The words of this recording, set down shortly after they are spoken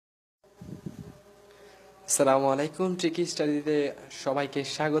আসসালামু আলাইকুম, ট্রিকি স্টাডিতে সবাইকে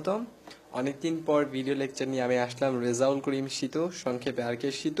স্বাগতম। অনেকদিন পর ভিডিও লেকচার নিয়ে আমি আসলাম, রেজাউল করিম শিতু, সংক্ষেপে আর কে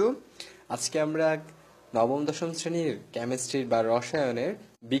শিতু। আজকে আমরা নবম দশম শ্রেণীর কেমিস্ট্রির বা রসায়নের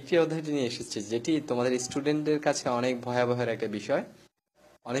বিক্রিয়া অধ্যায়টি নিয়ে এসেছি, যেটি তোমাদের স্টুডেন্টদের কাছে অনেক ভয়াবহের একটা বিষয়।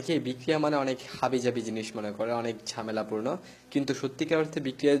 অনেকেই বিক্রিয়া মানে অনেক হাবিজাবি জিনিস মনে করে, অনেক ঝামেলাপূর্ণ। কিন্তু সত্যিকার অর্থে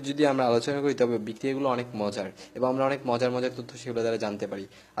বিক্রিয়া যদি আমরা আলোচনা করি, তবে বিক্রিয়াগুলো অনেক মজার, এবং আমরা অনেক মজার মজার তথ্য সেগুলো দ্বারা জানতে পারি।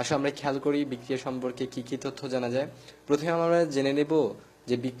 আসলে আমরা খেয়াল করি বিক্রিয়া সম্পর্কে কি কি তথ্য জানা যায়। প্রথমে আমরা জেনে নেব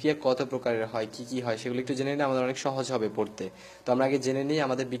যে বিক্রিয়া কত প্রকারের হয়, কি কি হয়, সেগুলো একটু জেনে নিলে আমাদের অনেক সহজ হবে পড়তে। তো আমরা আগে জেনে নিই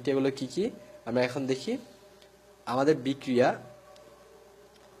আমাদের বিক্রিয়াগুলো কি কি। আমরা এখন দেখি আমাদের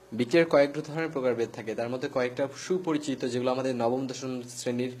বিক্রিয়ার কয়েক ধরনের প্রকারভেদ থাকে, তার মধ্যে কয়েকটা সুপরিচিত যেগুলো আমাদের নবম দশম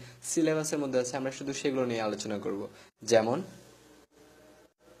শ্রেণীর সিলেবাসের মধ্যে আছে, আমরা শুধু সেগুলো নিয়ে আলোচনা করব। যেমন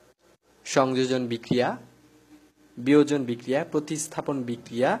সংযোজন বিক্রিয়া, বিয়োজন বিক্রিয়া, প্রতিস্থাপন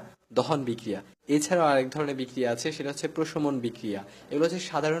বিক্রিয়া, দহন বিক্রিয়া। এছাড়াও আরেক ধরনের বিক্রিয়া আছে, সেটা হচ্ছে প্রশমন বিক্রিয়া। এগুলো হচ্ছে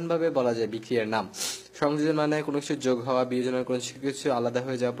সাধারণভাবে বলা যায় বিক্রিয়ার নাম। সংযোজন মানে কোনো কিছু যোগ হওয়া, বিয়োজন মানে কোনো কিছু আলাদা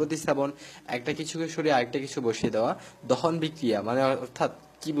হয়ে যাওয়া, প্রতিস্থাপন একটা কিছুকে সরিয়ে আরেকটা কিছু বসিয়ে দেওয়া, দহন বিক্রিয়া মানে অর্থাৎ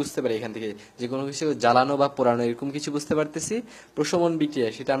কি বুঝতে পারি এখান থেকে, যে কোনো কিছু জ্বালানো বা পোড়ানো এরকম কিছু বুঝতে পারতেছি। প্রশমন বিক্রিয়া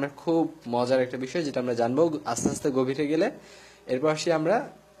সেটা আমরা খুব মজার একটা বিষয়, যেটা আমরা জানবো আস্তে আস্তে গভীরে গেলে। এরপর আসি আমরা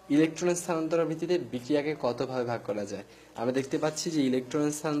ইলেকট্রনের স্থানান্তরের ভিত্তিতে বিক্রিয়াকে কত ভাবে ভাগ করা যায়। আমরা দেখতে পাচ্ছি যে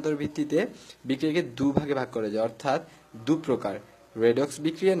ইলেকট্রনের স্থানান্তর ভিত্তিতে বিক্রিয়াকে দুভাগে ভাগ করা যায়, অর্থাৎ দু প্রকার: রেডক্স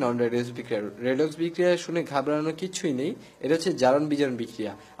বিক্রিয়া, নন রেডক্স বিক্রিয়া। রেডক্স বিক্রিয়া শুনে ঘাবড়ানোর কিছুই নেই, এটা হচ্ছে জারণ বিজারণ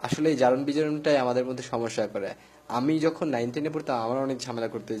বিক্রিয়া। আসলে এই জারণ বিজারণটাই আমাদের মধ্যে সমস্যা করে। আমি যখন 9-10-এ পড়তাম, আমার অনেক ঝামেলা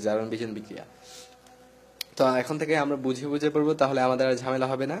করতে জারণ বিজারণ বিক্রিয়া। তো এখন থেকে আমরা বুঝে বুঝে পড়বো, তাহলে আমাদের আর ঝামেলা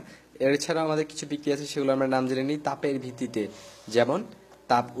হবে না। এছাড়াও আমাদের কিছু বিক্রিয়া আছে, সেগুলো আমরা নাম জেনে নিই তাপের ভিত্তিতে। যেমন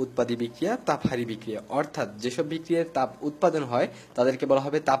তাপ উৎপাদী বিক্রিয়া, তাপহারী বিক্রিয়া। অর্থাৎ যেসব বিক্রিয়ার তাপ উৎপাদন হয় তাদেরকে বলা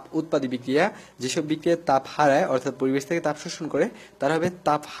হবে তাপ উৎপাদী বিক্রিয়া। যেসব বিক্রিয়ার তাপ হারায়, অর্থাৎ পরিবেশ থেকে তাপ শোষণ করে, তারা হবে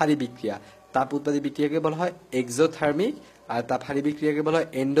তাপহারী বিক্রিয়া। তাপ উৎপাদী বিক্রিয়াকে বলা হয় এক্সোথার্মিক, আর তাপহারী বিক্রিয়াকে বলা হয়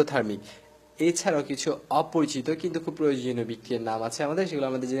এন্ডোথার্মিক। এছাড়াও কিছু অপরিচিত কিন্তু খুব প্রয়োজনীয় বিক্রিয়ার নাম আছে আমাদের, সেগুলো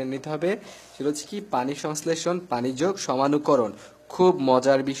আমাদের জেনে নিতে হবে। সেগুলো হচ্ছে কি: পানি সংশ্লেষণ, পানি যোগ, সমানুকরণ। খুব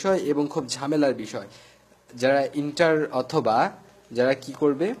মজার বিষয় এবং খুব ঝামেলার বিষয়। যারা ইন্টার অথবা যারা কি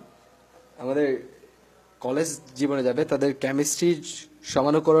করবে, আমাদের কলেজ জীবনে যাবে, তাদের কেমিস্ট্রির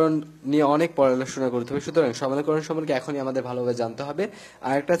সমানুকরণ নিয়ে অনেক পড়াশোনা করতে হবে। সুতরাং সমানুকরণ সম্পর্কে এখনই আমাদের ভালোভাবে জানতে হবে।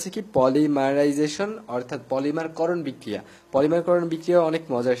 আর একটা আছে কি পলিমারাইজেশন, অর্থাৎ পলিমারকরণ বিক্রিয়া। পলিমারকরণ বিক্রিয়া অনেক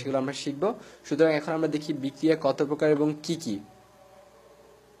মজার, সেগুলো আমরা শিখবো। সুতরাং এখন আমরা দেখি বিক্রিয়া কত প্রকার এবং কি কি।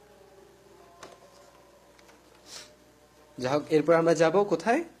 যাই হোক, এরপর আমরা যাব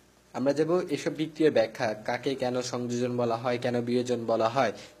কোথায়? আমরা যাব এসব বিক্রিয়ার ব্যাখ্যা, কাকে কেন সংযোজন বলা হয়, কেন বিয়োজন বলা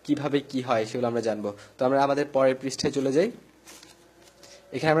হয়, কিভাবে কি হয়, সেগুলো আমরা জানবো। তো আমরা আমাদের পরের পৃষ্ঠায় চলে যাই।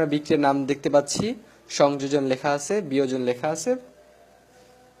 এখানে আমরা বিক্রিয়ার নাম দেখতে পাচ্ছি। সংযোজন লেখা আছে, বিয়োজন লেখা আছে,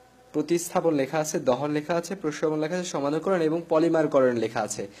 প্রতিস্থাপন লেখা আছে, দহন লেখা আছে, প্রশমন লেখা আছে, সমানুকরণ এবং পলিমারকরণ লেখা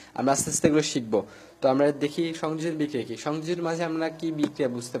আছে। আমরা আস্তে আস্তে এগুলো শিখবো। তো আমরা দেখি সংযোজন বিক্রিয়া কি। সংযোজন মাঝে আমরা কি বিক্রিয়া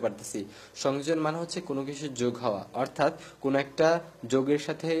বুঝতে পারতেছি। সংযোজন মানে হচ্ছে কোনো কিছু যোগ হওয়া, অর্থাৎ কোনো একটা যোগের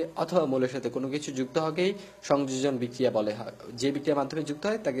সাথে অথবা মৌলের সাথে কোনো কিছু যুক্ত হকেই সংযোজন বিক্রিয়া বলে হয়। যে বিক্রিয়ার মাধ্যমে যুক্ত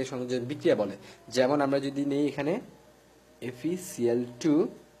হয় তাকে সংযোজন বিক্রিয়া বলে। যেমন আমরা যদি নিই এখানে FeCl2,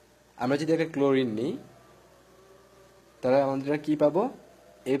 আমরা যদি একটা ক্লোরিন নিই, তাহলে আমরা কি পাবো?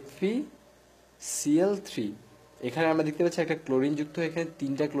 FeCl3। এখানে আমরা দেখতে পাচ্ছি একটা ক্লোরিন যুক্ত হয়ে এখানে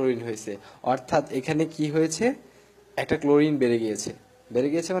 3টা ক্লোরিন হয়েছে। অর্থাৎ এখানে কি হয়েছে? একটা ক্লোরিন বেড়ে গিয়েছে। বেড়ে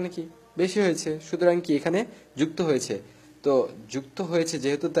গিয়েছে মানে কি? বেশি হয়েছে। সুতরাং কি এখানে যুক্ত হয়েছে। তো যুক্ত হয়েছে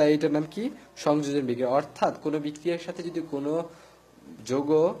যেহেতু, তাই এটার নাম কি? সংযোজন বিক্রিয়া। অর্থাৎ কোনো বিক্রিয়ার সাথে যদি কোনো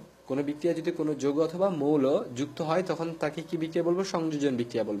যৌগ, কোনো বিক্রিয়া যদি কোনো যৌগ অথবা মৌল যুক্ত হয়, তখন তাকে কি বিক্রিয়া বলবো? সংযোজন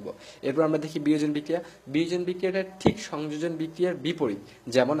বিক্রিয়া বলবো। এরপর আমরা দেখি বিয়োজন বিক্রিয়া। বিয়োজন বিক্রিয়াটা ঠিক সংযোজন বিক্রিয়ার বিপরীত।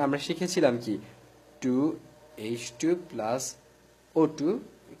 যেমন আমরা শিখেছিলাম কি 2H2 plus O2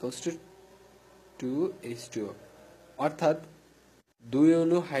 equals to 2H2O, অর্থাৎ দুই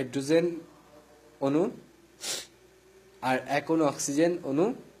অণু হাইড্রোজেন অণু আর এক অণু অক্সিজেন অণু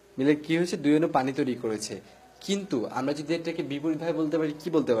মিলে কি হয়েছে? দুই অণু পানি তৈরি করেছে। কিন্তু আমরা যদি এটাকে বিপরীতভাবে বলতে পারি, কি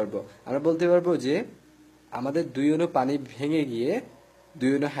বলতে পারবো? আমরা বলতে পারবো যে আমাদের দুই অণু পানি ভেঙে গিয়ে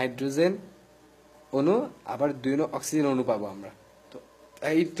দুই অণু হাইড্রোজেন অণু আবার দুই অণু অক্সিজেন অণু পাবো আমরা। তো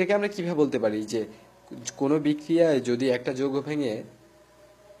এইটাকে আমরা কিভাবে বলতে পারি যে কোনো বিক্রিয়ায় যদি একটা যৌগ ভেঙে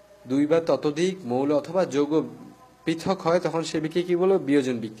দুই বা ততোধিক মৌল অথবা যৌগ পৃথক হয়, তখন সে বিক্রিয়া কি বলবো?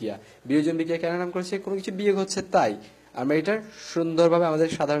 বিয়োজন বিক্রিয়া। বিয়োজন বিক্রিয়া কেন নাম করেছে? কোনো কিছু বিয়োগ হচ্ছে তাই। আমরা এটা সুন্দরভাবে আমাদের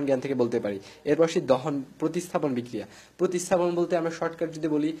সাধারণ জ্ঞান থেকে বলতে পারি। এরপর সেই দহন প্রতিস্থাপন বিক্রিয়া। প্রতিস্থাপন বলতে আমরা শর্টকাট যদি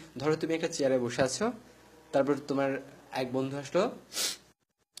বলি, ধরো তুমি একটা চেয়ারে বসে আছো, তারপর তোমার এক বন্ধু আসলো,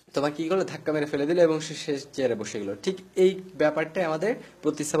 তোমার কি করলো, ধাক্কা মেরে ফেলে দিল এবং সে শেষ চেয়ারে বসে গেল। ঠিক এই ব্যাপারটাই আমাদের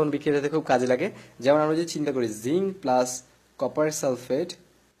প্রতিস্থাপন বিক্রিয়াতে খুব কাজে লাগে। যেমন আমরা যদি চিন্তা করি জিঙ্ক প্লাস কপার সালফেট,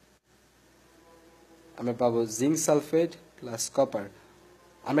 আমরা পাবো জিঙ্ক সালফেট প্লাস কপার।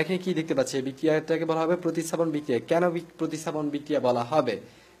 আমরা এখানে কি দেখতে পাচ্ছি, এই বিক্রিয়াটাকে বলা হবে প্রতিস্থাপন বিক্রিয়া। কেন প্রতিস্থাপন বিক্রিয়া বলা হবে?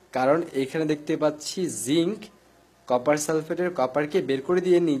 কারণ এখানে দেখতে পাচ্ছি জিঙ্ক কপার সালফেটের কপারকে বের করে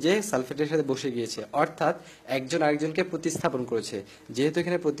দিয়ে নিজে সালফেটের সাথে বসে গিয়েছে, অর্থাৎ একজন আরেকজনকে প্রতিস্থাপন করেছে। যেহেতু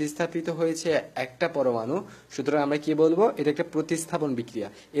এখানে প্রতিস্থাপিত হয়েছে একটা পরমাণু, সুতরাং আমরা কি বলবো, এটা একটা প্রতিস্থাপন বিক্রিয়া।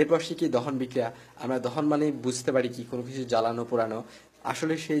 এরপর সে কি দহন বিক্রিয়া। আমরা দহন মানে বুঝতে পারি কি, কোনো কিছু জ্বালানো পোড়ানো।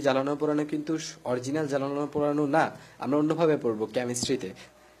 আসলে সেই জ্বালানো পোড়ানো কিন্তু অরিজিনাল জ্বালানো পোড়ানো না, আমরা অন্যভাবে পড়বো কেমিস্ট্রিতে।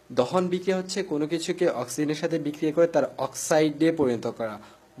 দহন বিক্রিয়া হচ্ছে কোনো কিছুকে অক্সিজেনের সাথে বিক্রিয়া করে তার অক্সাইডে পরিণত করা।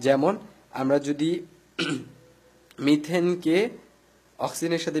 যেমন আমরা যদি মিথেনকে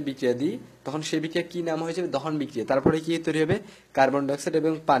অক্সিজেনের সাথে বিক্রিয়া দিই, তখন সেই বিক্রিয়া কি নাম হয়ে যাবে, দহন বিক্রিয়া। তারপরে কি তৈরি হবে, কার্বন ডাইঅক্সাইড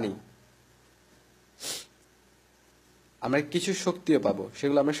এবং পানি। আমরা কিছু শক্তিও পাবো,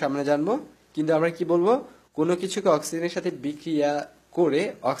 সেগুলো আমরা সামনে জানবো। কিন্তু আমরা কি বলবো, কোনো কিছুকে অক্সিজেনের সাথে বিক্রিয়া করে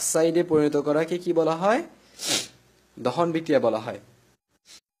অক্সাইডে পরিণত করাকে কি বলা হয়, দহন বিক্রিয়া বলা হয়।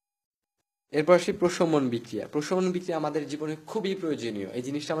 এরপর আসি প্রশমন বিক্রিয়া। প্রশমন বিক্রিয়া আমাদের জীবনে খুবই প্রয়োজনীয়, এই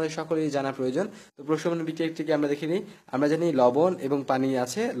জিনিসটা আমাদের সকলেই জানা প্রয়োজন। তো প্রশমন বিক্রিয়াটিকে আমরা দেখে নিই। আমরা জানি লবণ এবং পানি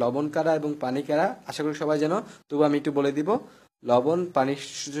আছে, লবণ কারা এবং পানি কারা আশা করি সবাই জানো, তবু আমি একটু বলে দিব। লবণ পানি,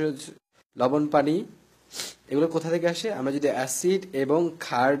 লবণ পানি এগুলো কোথা থেকে আসে, আমরা যদি অ্যাসিড এবং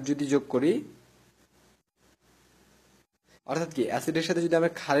ক্ষার যদি যোগ করি, অর্থাৎ কি অ্যাসিডের সাথে যদি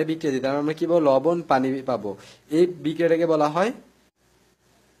আমরা ক্ষারে বিক্রিয়া দিই, তাহলে আমরা কি পাবো, লবণ পানি পাবো। এই বিক্রিয়াটাকে বলা হয়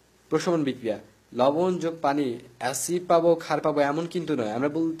প্রশমন বিক্রিয়া। লবণ যোগ পানি, অ্যাসিড পাবো ক্ষার পাবো এমন কিন্তু নয়। আমরা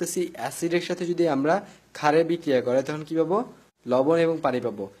বলতেছি অ্যাসিডের সাথে যদি আমরা ক্ষারে বিক্রিয়া করে, তখন কি পাবো, লবণ এবং পানি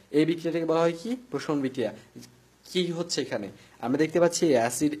পাবো। এই বিক্রিয়াটাকে বলা হয় কি, প্রশমন বিক্রিয়া। কি হচ্ছে এখানে, আমরা দেখতে পাচ্ছি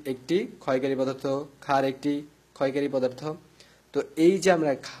অ্যাসিড একটি ক্ষয়কারী পদার্থ, ক্ষার একটি ক্ষয়কারী পদার্থ। তো এই যে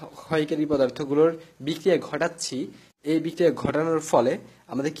আমরা ক্ষয়কারী পদার্থগুলোর বিক্রিয়া ঘটাচ্ছি, এই বিক্রিয়া ঘটানোর ফলে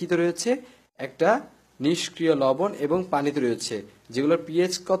আমাদের কি তৈরি হচ্ছে, একটা নিষ্ক্রিয় লবণ এবং পানি তৈরি হচ্ছে, যেগুলোর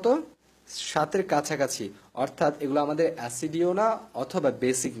পিএইচ কত, 7-এর কাছাকাছি। অর্থাৎ এগুলো আমাদের অ্যাসিডিও না অথবা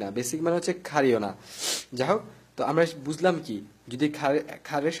বেসিক না, বেসিক মানে হচ্ছে ক্ষারীয় না। যাই হোক, তো আমরা বুঝলাম কি, যদি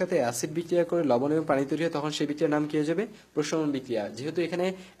ক্ষারের সাথে অ্যাসিড বিক্রিয়া করে লবণ এবং পানি তৈরি হয়, তখন সেই বিক্রিয়ার নাম কি হয়ে যাবে, প্রশমন বিক্রিয়া। যেহেতু এখানে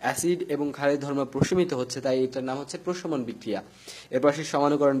অ্যাসিড এবং ক্ষারের ধর্ম প্রশমিত হচ্ছে, তাই এটার নাম হচ্ছে প্রশমন বিক্রিয়া। এরপর আসি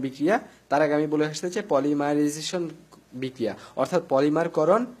সমানুকরণ বিক্রিয়া। তার আগে আমি বলে আসতে চাই পলিমারাইজেশন বিক্রিয়া, অর্থাৎ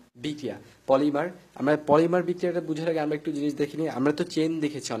পলিমারকরণ বিক্রিয়া। পলিমার, আমরা পলিমার বিক্রিয়াটা বুঝার আগে আমরা একটু জিনিস দেখে নিই। আমরা তো চেন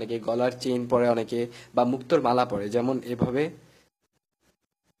দেখেছি, অনেকে গলার চেন পরে, অনেকে বা মুক্তোর মালা পরে, যেমন এভাবে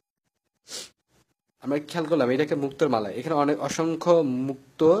আমরা খেয়াল করলাম এটা একটা মুক্তোর মালা। এখানে অনেক অসংখ্য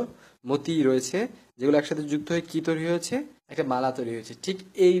মুক্ত মতি রয়েছে, যেগুলো একসাথে যুক্ত হয়ে কি তৈরি হয়েছে, একটা মালা তৈরি হয়েছে। ঠিক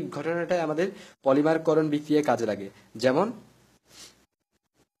এই ঘটনাটাই আমাদের পলিমারকরণ বিক্রিয়ায় কাজে লাগে। যেমন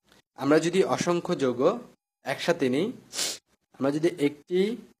আমরা যদি অসংখ্য যৌগ একসাথে নিই, আমরা যদি একটি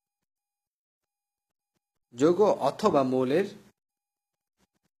যৌগ অথবা মৌলের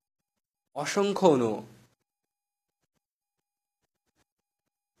অসংখ্য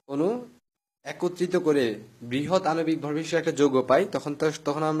অণু একত্রিত করে বৃহৎ আণবিক ভরবিশিষ্ট একটা যৌগ পাই,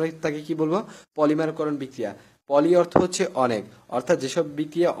 তখন আমরা তাকে কি বলবো, পলিমারকরণ বিক্রিয়া। পলি অর্থ হচ্ছে অনেক, অর্থাৎ যেসব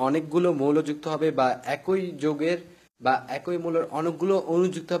বিক্রিয়া অনেকগুলো মৌল যুক্ত হবে বা একই যৌগের বা একই মৌলের অনেকগুলো অণু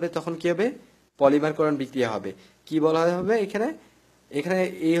যুক্ত হবে, তখন কি হবে, পলিমারকরণ বিক্রিয়া হবে। কি বলা হবে এখানে, এখানে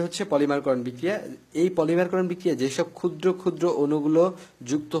এই হচ্ছে পলিমারকরণ বিক্রিয়া। এই পলিমারকরণ বিক্রিয়া যেসব ক্ষুদ্র ক্ষুদ্র অণুগুলো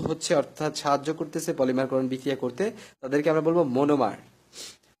যুক্ত হচ্ছে, অর্থাৎ সাহায্য করতেছে পলিমারকরণ বিক্রিয়া করতে, তাদেরকে আমরা বলবো মনোমার।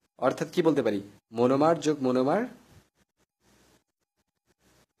 অর্থাৎ কি বলতে পারি, মনোমার যোগ মনোমার,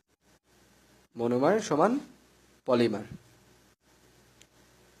 মনোমার সমান পলিমার।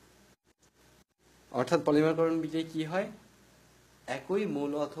 অর্থাৎ পলিমারকরণ বিক্রিয়া কি হয়, একই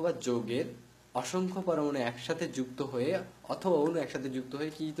মৌল অথবা যৌগের অসংখ্য পরমাণু একসাথে যুক্ত হয়ে অথবা অণু একসাথে যুক্ত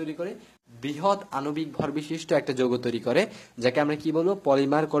হয়ে কি তৈরি করে, বৃহৎ আণবিক ভর বিশিষ্ট একটা যৌগ তৈরি করে, যাকে আমরা কি বলবো,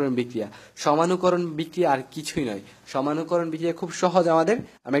 পলিমারকরণ বিক্রিয়া। সমানুকরণ বিক্রিয়া আর কিছুই নয়। সমানুকরণ বিক্রিয়া খুব সহজ আমাদের,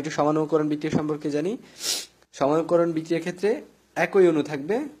 আমরা একটু সমানুকরণ বিক্রিয়া সম্পর্কে জানি। সমানুকরণ বিক্রিয়ার ক্ষেত্রে একই অণু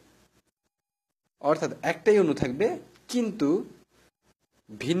থাকবে, অর্থাৎ একটাই অণু থাকবে, কিন্তু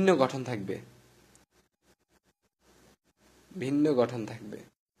ভিন্ন গঠন থাকবে, ভিন্ন গঠন থাকবে।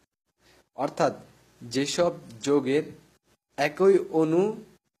 অর্থাৎ যেসব যৌগের একই অণু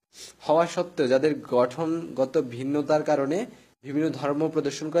হওয়া সত্ত্বেও যাদের গঠনগত ভিন্নতার কারণে বিভিন্ন ধর্ম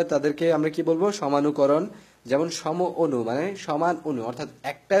প্রদর্শন করে, তাদেরকে আমরা কি বলবো, সমানুকরণ। যেমন সম অণু মানে সমান অণু, অর্থাৎ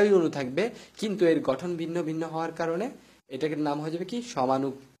একটাই অণু থাকবে কিন্তু এর গঠন ভিন্ন ভিন্ন হওয়ার কারণে এটাকে নাম হয়ে যাবে কি, সমানু।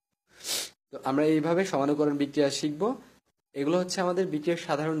 তো আমরা এইভাবে সমানুকরণ বিক্রিয়া শিখবো। এগুলো হচ্ছে আমাদের বিক্রিয়ার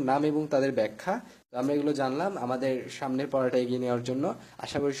সাধারণ নাম এবং তাদের ব্যাখ্যা। তো আমরা এগুলো জানলাম আমাদের সামনের পড়াটা এগিয়ে নেওয়ার জন্য।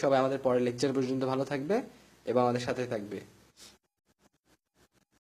 আশা করি সবাই আমাদের পরের লেকচার পর্যন্ত ভালো থাকবে এবং আমাদের সাথে থাকবে।